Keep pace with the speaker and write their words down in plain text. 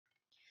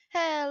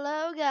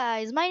Hello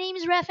guys, my name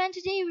is Ref and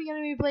today we're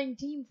gonna be playing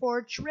Team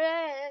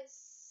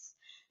Fortress.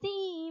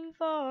 Team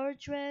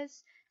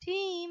Fortress,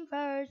 Team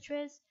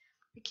Fortress.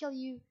 I kill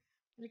you, I'm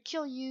gonna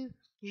kill you,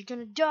 you're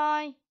gonna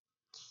die.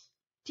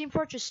 Team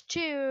Fortress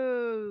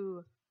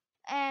 2.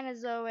 And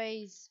as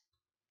always,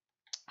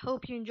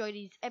 hope you enjoy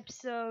these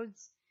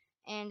episodes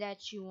and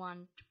that you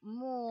want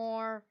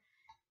more.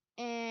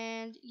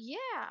 And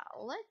yeah,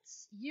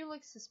 you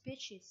look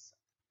suspicious.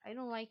 I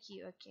don't like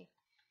you, okay.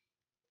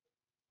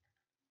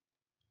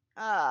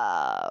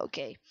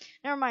 Okay.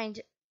 Never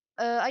mind.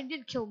 I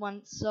did kill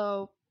one,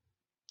 so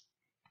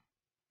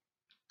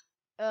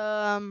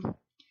I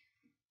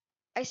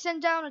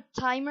sent down a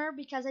timer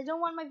because I don't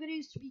want my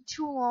videos to be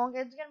too long.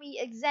 It's gonna be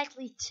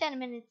exactly 10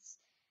 minutes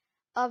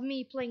of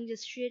me playing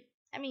this shit.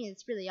 I mean,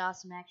 it's really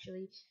awesome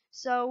actually.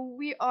 So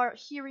we are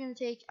here. We're gonna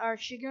take our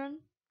Shigun.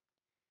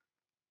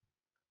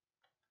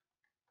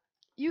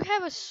 You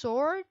have a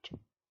sword?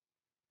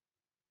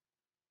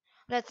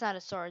 That's not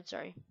a sword.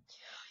 Sorry.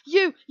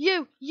 You!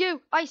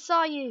 I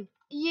saw you!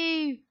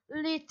 You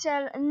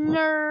little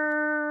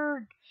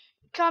nerd!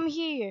 Come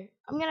here!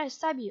 I'm gonna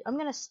stab you! I'm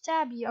gonna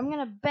stab you! I'm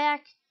gonna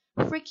back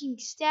freaking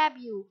stab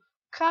you!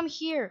 Come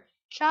here!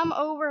 Come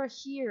over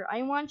here!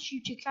 I want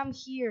you to come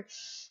here!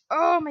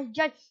 Oh my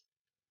god!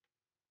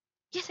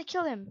 Yes, I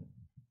killed him!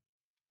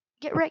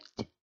 Get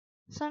wrecked,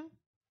 son!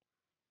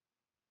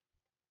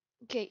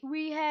 Okay,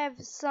 we have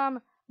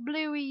some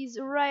blueies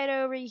right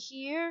over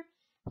here.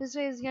 This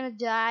way is gonna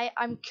die.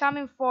 I'm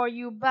coming for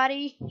you,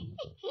 buddy.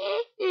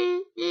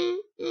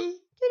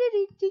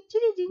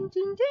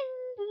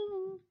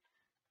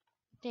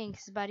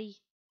 Thanks, buddy.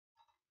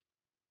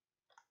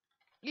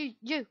 You.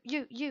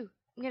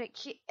 I'm gonna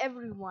kill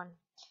everyone.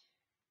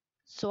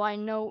 So I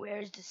know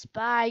where's the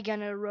spy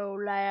gonna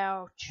roll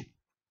out.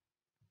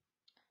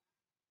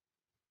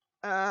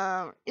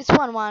 It's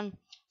 1-1.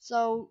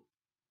 So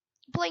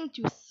playing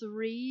to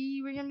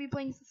 3. We're gonna be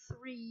playing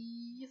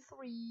 3.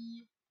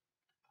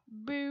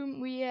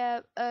 Boom, we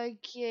have a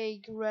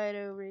cake right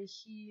over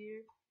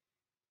here.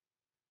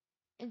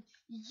 And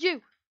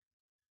you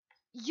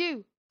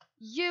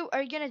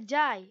are gonna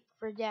die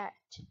for that.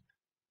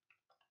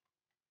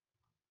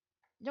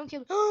 Don't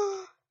kill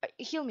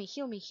me.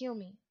 Heal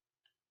me.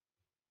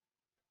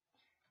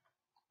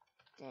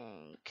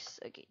 Thanks.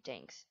 Okay,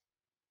 thanks.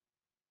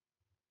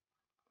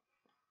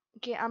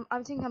 Okay,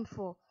 I think I'm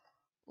full.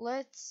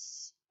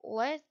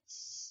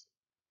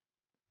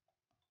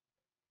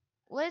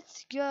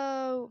 Let's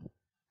go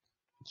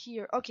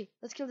here. Okay,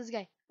 let's kill this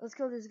guy.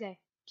 Okay,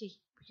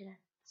 we're gonna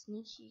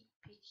sneaky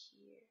peek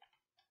here.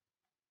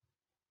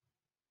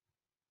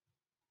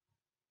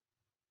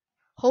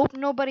 Hope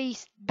nobody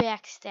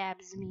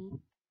backstabs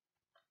me.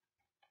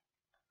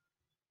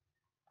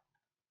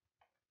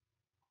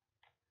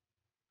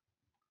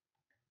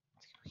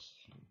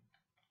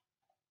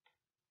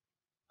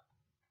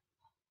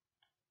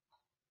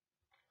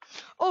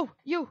 Oh,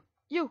 you!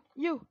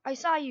 I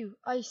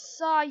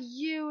saw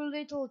you,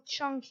 little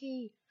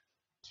chunky.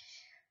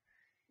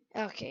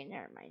 Okay,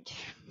 never mind.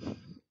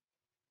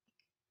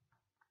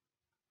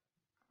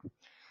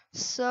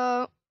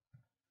 So,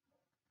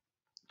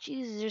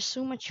 Jesus, there's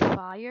so much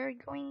fire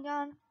going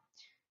on.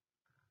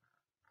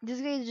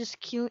 This guy is just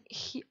cute.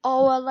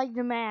 Oh, I like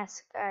the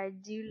mask. I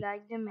do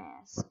like the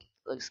mask.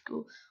 Looks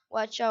cool.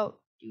 Watch out,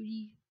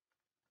 duty.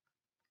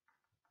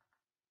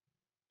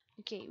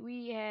 Okay,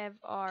 we have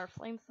our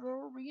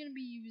flamethrower. We're gonna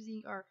be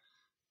using our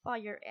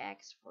fire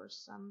axe for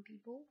some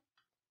people.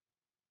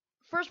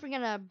 First, we're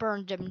gonna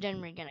burn them. Then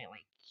we're gonna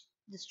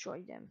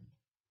destroy them.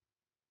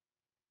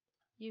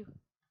 You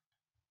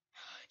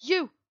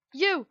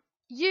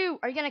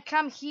are gonna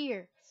come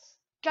here.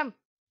 Come.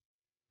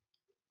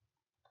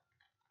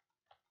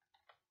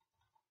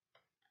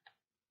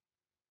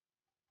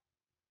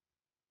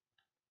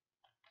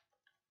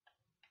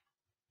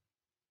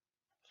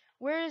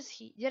 Where is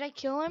he? Did I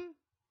kill him?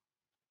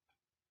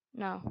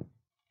 No.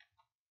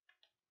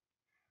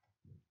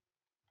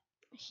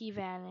 He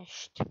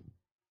vanished.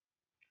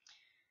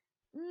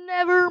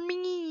 Never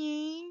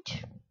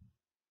mind.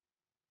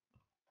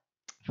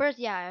 First,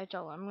 yeah, I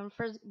told him. I'm gonna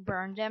first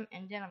burn them,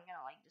 and then I'm gonna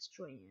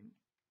destroy them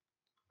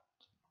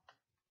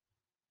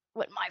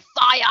with my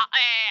fire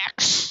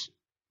axe.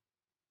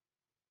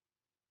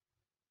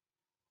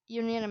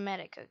 You need a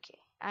medic, okay?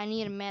 I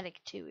need a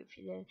medic too. If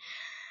you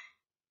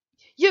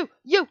did.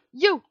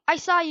 You! I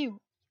saw you.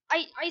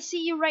 I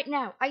see you right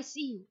now. I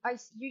see you.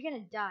 You're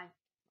gonna die.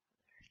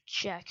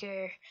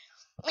 Checker.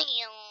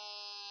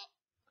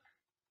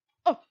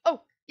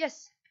 Oh,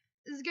 yes.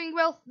 This is going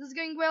well. This is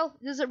going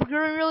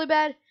really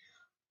bad.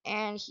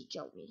 And he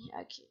killed me.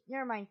 Okay,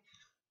 never mind.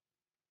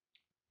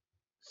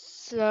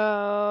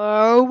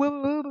 So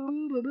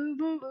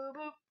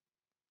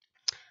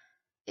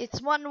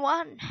it's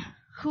 1-1.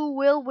 Who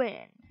will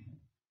win?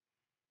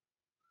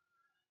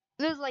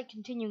 This is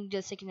continuing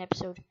the second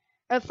episode.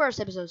 First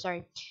episode,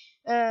 sorry.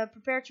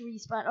 Prepare to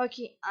respawn.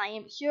 Okay, I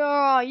am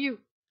here. You.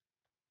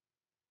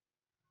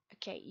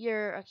 Okay,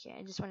 you're okay.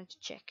 I just wanted to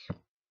check.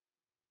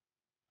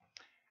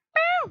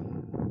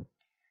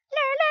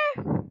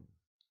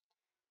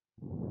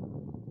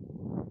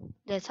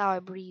 That's how I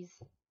breathe.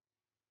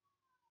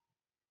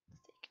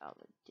 Take all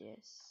of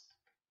this.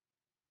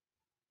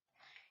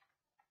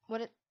 What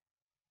it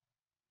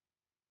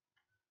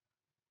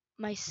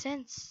My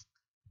sense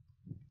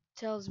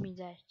tells me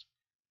that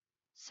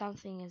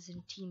something is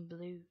in Team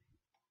Blue.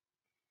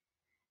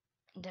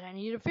 And that I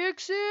need to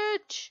fix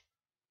it.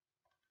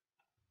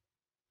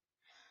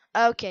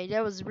 Okay,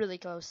 that was really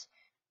close.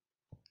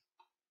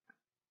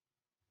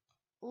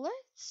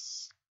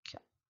 Let's go.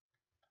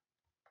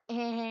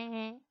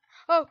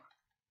 Oh.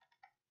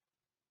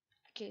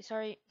 Okay,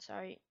 sorry.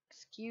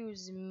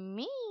 Excuse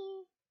me.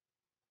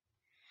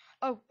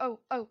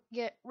 Oh,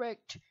 get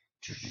wrecked.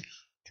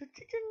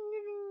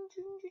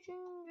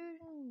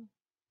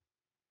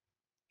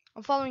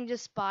 I'm following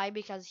this spy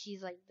because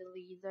he's like the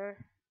leader.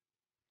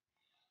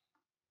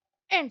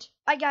 And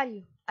I got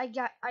you. Oh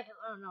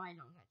no, I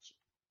don't got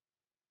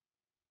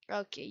you.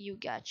 Okay, you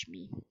got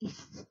me.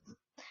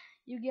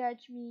 You got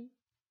me.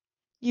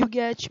 You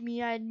got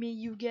me. I admit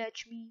you got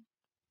me.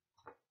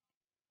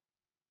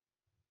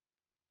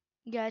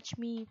 Got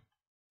me.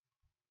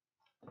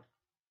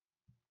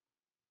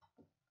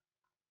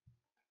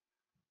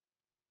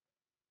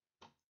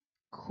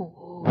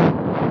 Cool.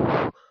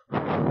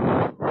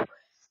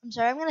 I'm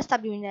sorry, I'm gonna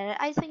stop doing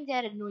that. I think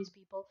that annoys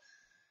people.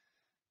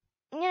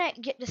 I'm gonna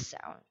get the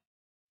sound.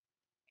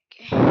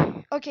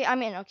 Okay,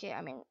 I'm in. I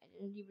didn't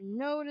even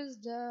notice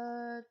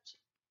that.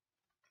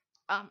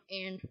 I'm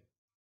in.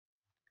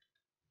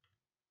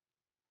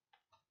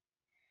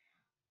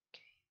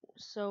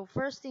 So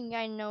first thing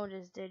I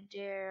noticed that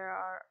there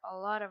are a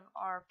lot of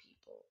our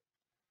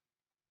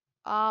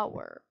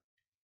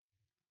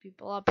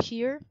people up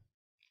here.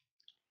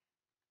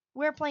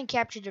 We're playing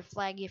capture the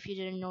flag if you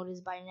didn't notice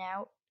by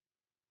now.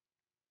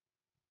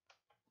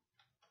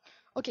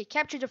 Okay,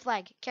 capture the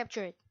flag.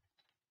 Capture it.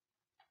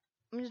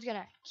 I'm just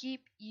gonna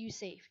keep you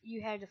safe.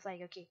 You have the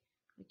flag. Okay,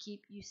 we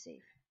keep you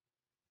safe.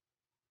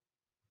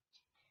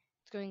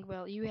 It's going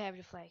well. You have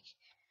the flag.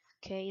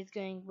 Okay, it's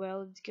going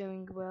well.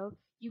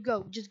 You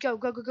go. Just go.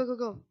 Go. I'm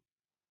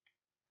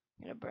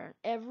gonna burn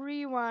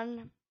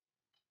everyone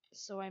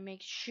so I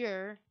make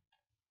sure.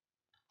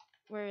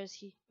 Where is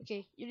he?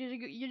 Okay,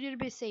 you need to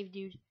be safe,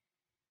 dude.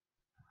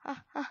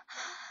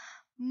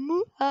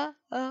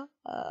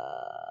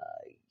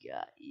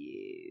 Got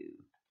you.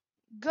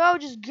 Go,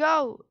 just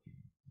go.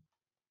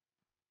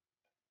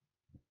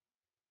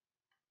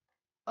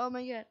 Oh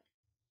my god.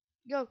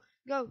 Go,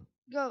 go,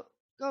 go,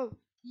 go.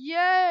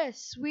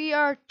 Yes, we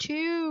are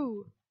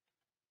two.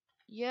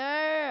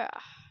 Yeah.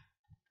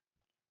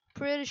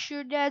 Pretty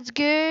sure that's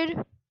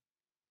good.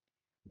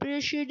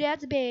 Pretty sure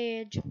that's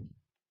bad.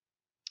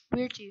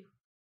 We're two.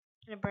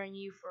 I'm gonna burn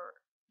you for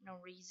no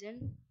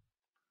reason.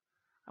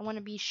 I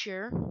wanna be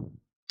sure.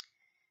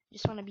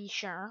 Just wanna be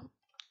sure.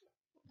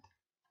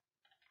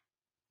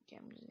 Okay,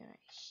 I'm just gonna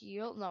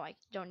heal. No, I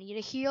don't need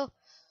a heal.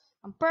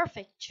 I'm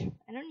perfect.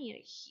 I don't need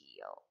a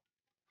heal.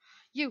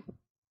 You.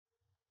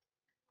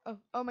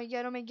 Oh my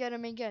god.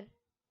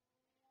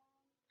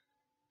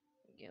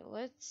 Okay,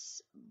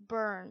 let's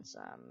burn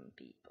some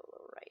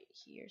people right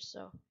here.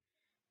 So,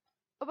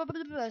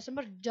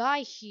 somebody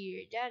die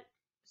here. That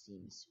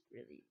seems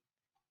really.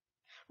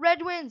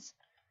 Red wins.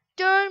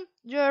 Dun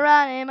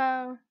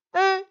Geronimo.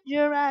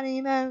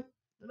 Geronimo.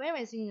 Why am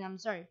I singing? I'm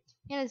sorry.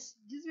 Yes,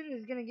 this video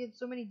is gonna get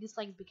so many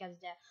dislikes because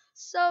of that.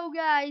 So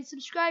guys,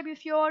 subscribe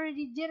if you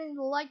already didn't,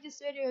 like this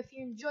video if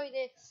you enjoyed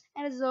it,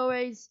 and as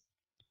always,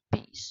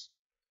 peace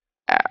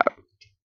out.